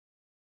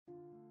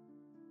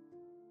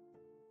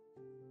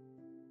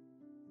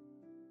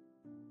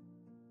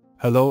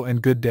Hello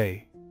and good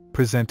day.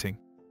 Presenting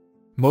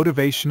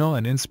motivational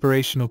and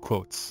inspirational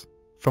quotes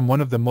from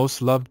one of the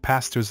most loved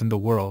pastors in the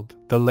world,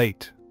 the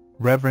late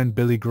Reverend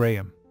Billy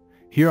Graham.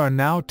 Here are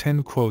now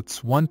 10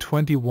 quotes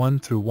 121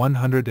 through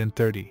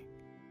 130.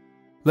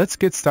 Let's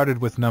get started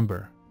with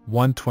number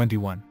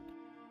 121.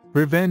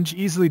 Revenge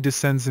easily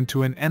descends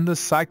into an endless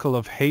cycle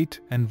of hate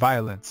and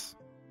violence.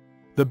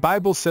 The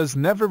Bible says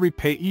never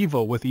repay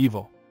evil with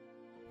evil.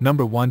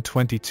 Number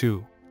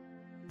 122.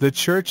 The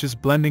church is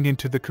blending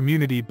into the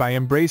community by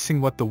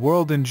embracing what the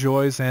world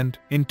enjoys and,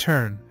 in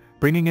turn,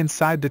 bringing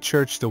inside the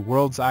church the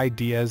world's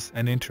ideas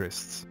and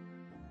interests.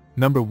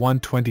 Number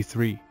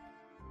 123.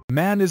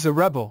 Man is a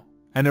rebel,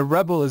 and a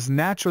rebel is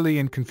naturally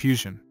in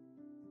confusion.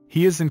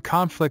 He is in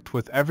conflict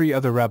with every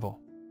other rebel.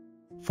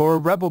 For a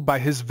rebel by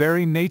his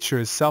very nature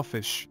is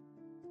selfish.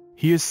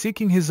 He is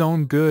seeking his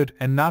own good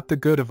and not the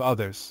good of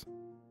others.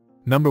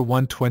 Number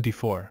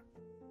 124.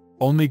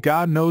 Only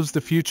God knows the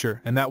future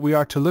and that we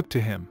are to look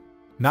to Him,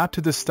 not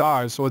to the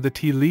stars or the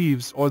tea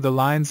leaves or the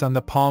lines on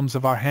the palms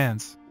of our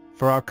hands,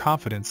 for our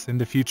confidence in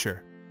the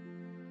future.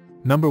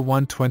 Number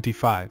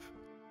 125.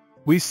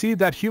 We see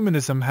that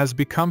humanism has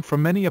become for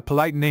many a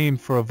polite name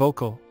for a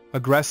vocal,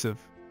 aggressive,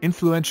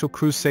 influential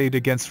crusade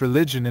against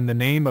religion in the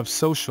name of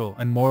social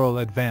and moral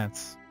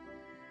advance.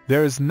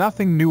 There is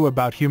nothing new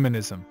about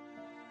humanism.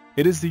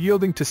 It is the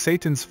yielding to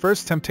Satan's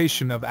first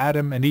temptation of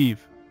Adam and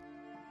Eve.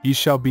 Ye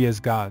shall be as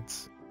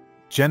gods.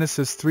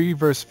 Genesis 3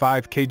 verse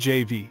 5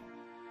 KJV.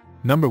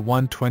 Number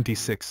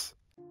 126.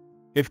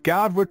 If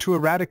God were to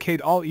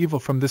eradicate all evil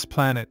from this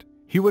planet,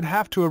 He would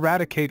have to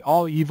eradicate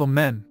all evil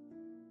men.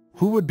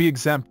 Who would be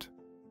exempt?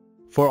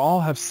 For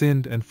all have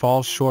sinned and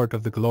fall short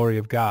of the glory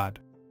of God.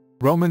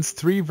 Romans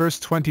 3 verse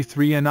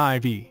 23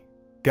 NIV.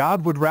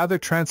 God would rather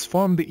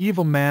transform the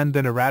evil man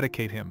than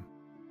eradicate him.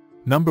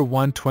 Number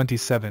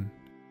 127.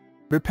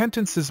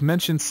 Repentance is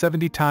mentioned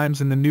 70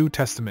 times in the New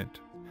Testament.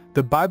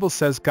 The Bible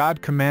says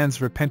God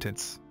commands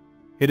repentance.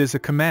 It is a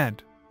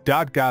command.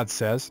 God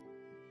says,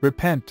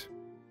 repent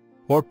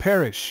or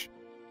perish.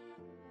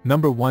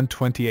 Number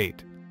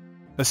 128.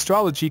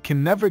 Astrology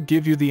can never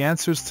give you the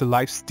answers to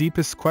life's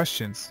deepest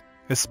questions,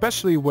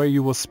 especially where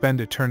you will spend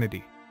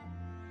eternity.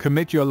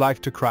 Commit your life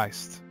to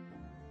Christ.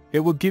 It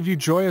will give you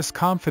joyous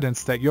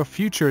confidence that your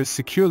future is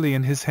securely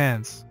in His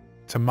hands,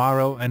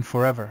 tomorrow and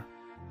forever.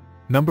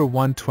 Number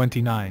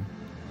 129.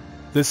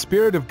 The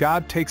Spirit of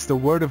God takes the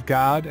Word of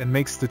God and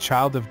makes the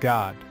child of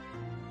God.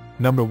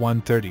 Number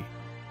 130.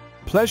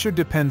 Pleasure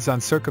depends on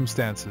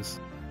circumstances,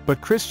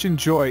 but Christian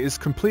joy is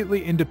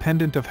completely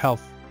independent of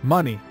health,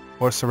 money,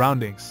 or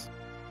surroundings.